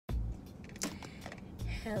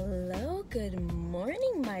Hello, good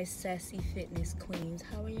morning, my sassy fitness queens.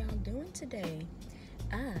 How are y'all doing today?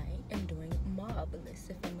 I am doing marvelous,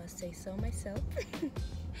 if I must say so myself.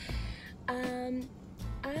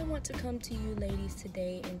 I want to come to you ladies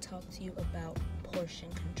today and talk to you about portion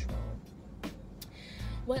control.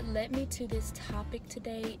 What led me to this topic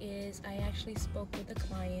today is I actually spoke with a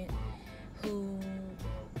client who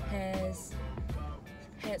has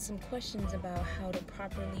had some questions about how to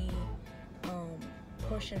properly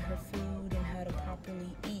portion her food and how to properly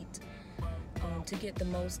eat to get the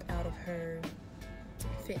most out of her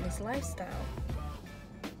fitness lifestyle.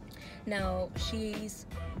 Now, she's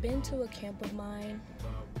been to a camp of mine,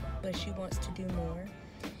 but she wants to do more.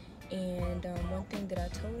 And one thing that I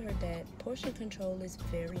told her, that portion control is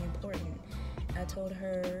very important. I told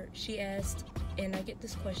her, she asked, and I get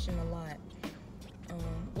this question a lot,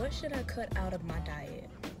 what should I cut out of my diet?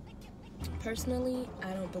 Personally,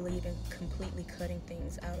 I don't believe in completely cutting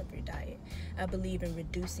things out of your diet. I believe in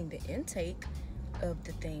reducing the intake of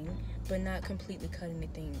the thing, but not completely cutting the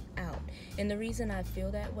thing out. And the reason I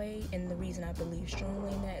feel that way, and the reason I believe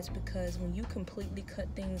strongly in that, is because when you completely cut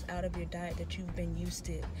things out of your diet that you've been used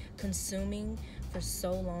to consuming for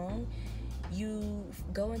so long, you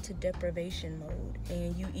go into deprivation mode,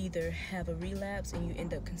 and you either have a relapse and you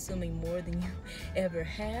end up consuming more than you ever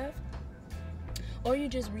have, or you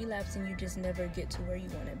just relapse and you just never get to where you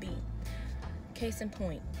want to be. Case in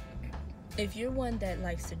point, if you're one that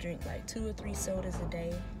likes to drink like 2 or 3 sodas a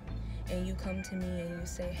day, and you come to me and you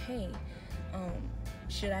say, hey,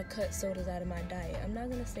 should I cut sodas out of my diet? I'm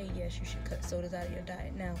not going to say yes, you should cut sodas out of your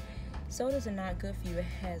diet. Now, sodas are not good for you. It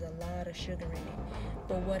has a lot of sugar in it.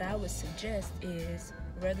 But what I would suggest is,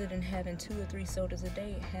 rather than having 2 or 3 sodas a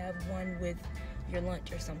day, have one with your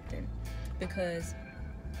lunch or something, because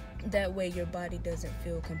that way your body doesn't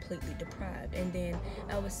feel completely deprived. And then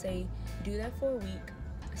I would say do that for a week,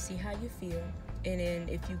 see how you feel, and then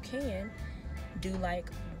if you can, do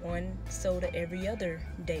like 1 soda every other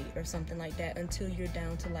day or something like that, until you're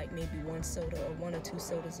down to like maybe 1 soda or 1 or 2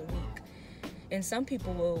 sodas a week. And some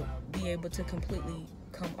people will be able to completely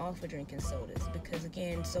come off of drinking sodas, because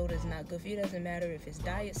again, soda is not good for you. It doesn't matter if it's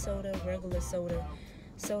diet soda, regular soda,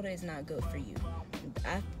 soda is not good for you.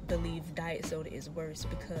 I believe diet soda is worse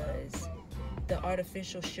because the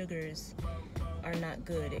artificial sugars are not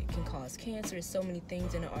good. It can cause cancer. There's so many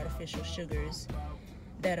things in the artificial sugars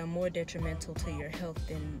that are more detrimental to your health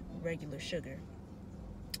than regular sugar.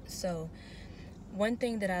 So one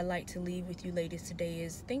thing that I like to leave with you ladies today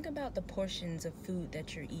is think about the portions of food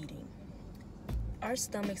that you're eating. Our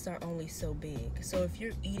stomachs are only so big. So if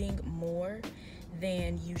you're eating more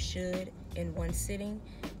than you should in one sitting,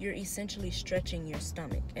 you're essentially stretching your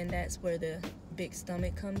stomach. And that's where the big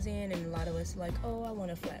stomach comes in. And a lot of us are like, oh, I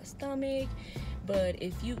want a flat stomach. But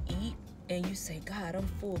if you eat and you say, God, I'm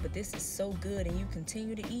full, but this is so good, and you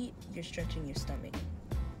continue to eat, you're stretching your stomach.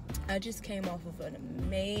 I just came off of an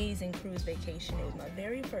amazing cruise vacation. It was my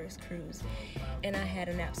very first cruise, and I had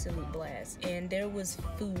an absolute blast. And there was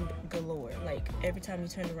food galore. Like, every time you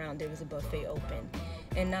turned around, there was a buffet open.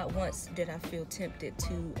 And not once did I feel tempted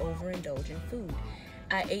to overindulge in food.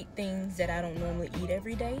 I ate things that I don't normally eat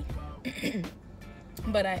every day,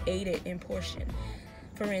 but I ate it in portion.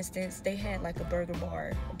 For instance, they had like a burger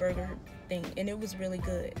bar, a burger thing, and it was really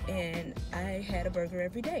good. And I had a burger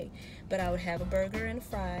every day, but I would have a burger and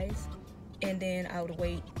fries, and then I would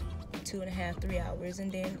wait 2.5, 3 hours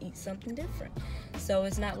and then eat something different. So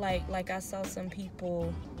it's not like I saw some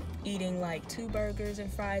people eating like 2 burgers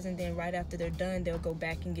and fries, and then right after they're done, they'll go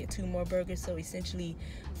back and get 2 more burgers. So essentially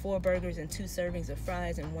 4 burgers and 2 servings of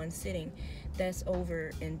fries in one sitting. That's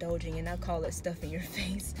overindulging, and I call it stuffing your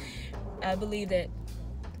face. I believe that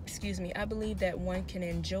one can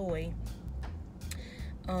enjoy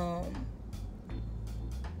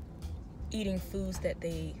eating foods that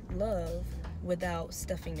they love without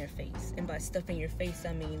stuffing their face. And by stuffing your face,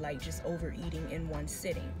 I mean like just overeating in one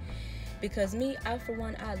sitting. Because me, for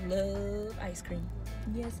one, I love ice cream.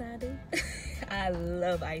 Yes, I do. I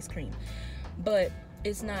love ice cream. But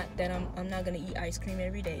it's not that I'm not going to eat ice cream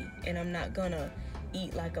every day, and I'm not going to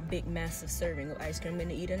eat like a big massive serving of ice cream. I'm going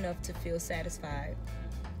to eat enough to feel satisfied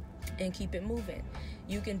and keep it moving.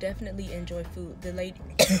 You can definitely enjoy food. The lady,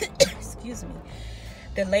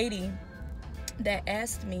 the lady that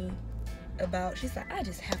asked me about, she's like, I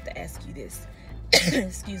just have to ask you this.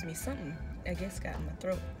 Excuse me, something I guess got in my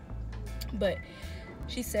throat. But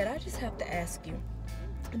she said, I just have to ask you,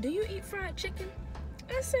 do you eat fried chicken?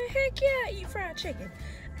 I said, heck yeah, I eat fried chicken.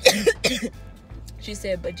 She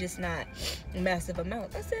said, but just not massive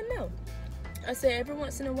amounts. I said, no. I said, every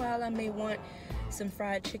once in a while I may want some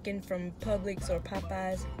fried chicken from Publix or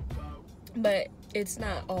Popeyes, but it's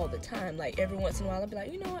not all the time. Like every once in a while I'll be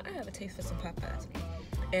like, you know what, I have a taste for some Popeyes.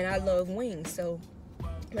 And I love wings, so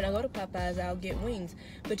when I go to Popeyes, I'll get wings.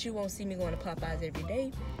 But you won't see me going to Popeyes every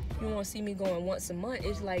day. You won't see me going once a month.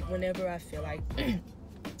 It's like whenever I feel like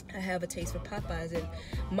I have a taste for Popeyes. And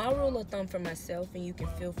my rule of thumb for myself, and you can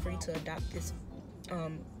feel free to adopt this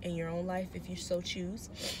in your own life if you so choose.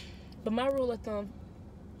 But my rule of thumb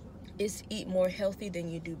is eat more healthy than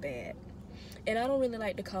you do bad. And I don't really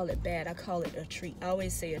like to call it bad. I call it a treat. I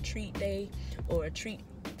always say a treat day or a treat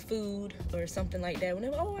food or something like that.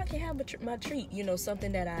 Whenever, I can have my treat, you know,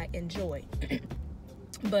 something that I enjoy.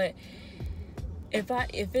 But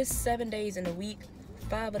if it's 7 days in a week,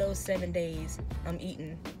 5 of those 7 days I'm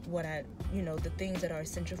eating the things that are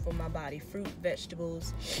essential for my body: fruit,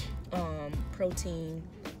 vegetables, protein,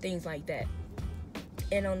 things like that.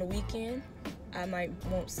 And on the weekend I might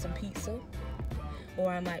want some pizza,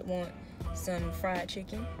 or I might want some fried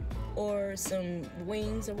chicken or some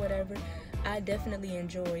wings or whatever. I definitely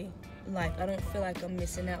enjoy life. I don't feel like I'm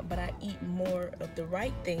missing out, but I eat more of the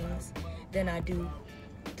right things than I do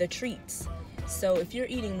the treats. So if you're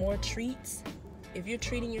eating more treats, if you're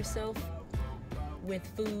treating yourself with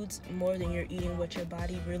foods more than you're eating what your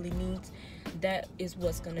body really needs, that is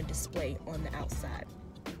what's going to display on the outside.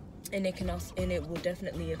 And it will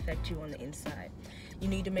definitely affect you on the inside. You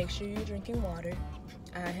need to make sure you're drinking water.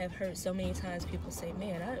 I have heard so many times people say,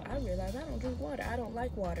 man, I realize I don't drink water. I don't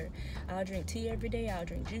like water. I'll drink tea every day. I'll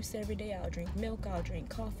drink juice every day. I'll drink milk. I'll drink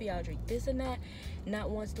coffee. I'll drink this and that. Not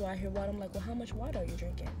once do I hear water. I'm like, well, how much water are you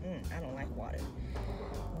drinking? I don't like water.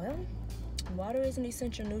 Well, water is an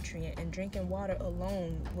essential nutrient, and drinking water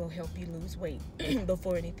alone will help you lose weight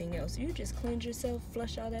before anything else. You just cleanse yourself,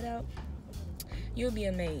 flush all that out. You'll be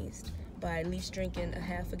amazed by at least drinking a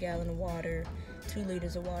half a gallon of water, 2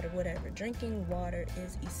 liters of water, whatever. Drinking water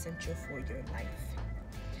is essential for your life.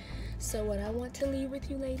 So what I want to leave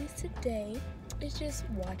with you ladies today is just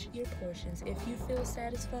watch your portions. If you feel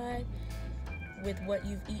satisfied with what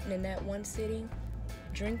you've eaten in that one sitting,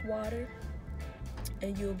 drink water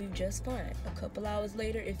and you'll be just fine. A couple hours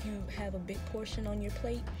later, if you have a big portion on your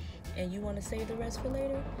plate and you want to save the rest for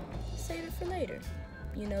later, save it for later.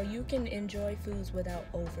 You know, you can enjoy foods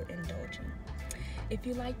without overindulging. If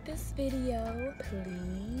you like this video,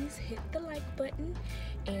 please hit the like button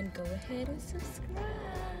and go ahead and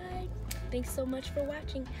subscribe. Thanks so much for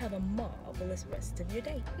watching. Have a marvelous rest of your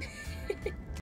day.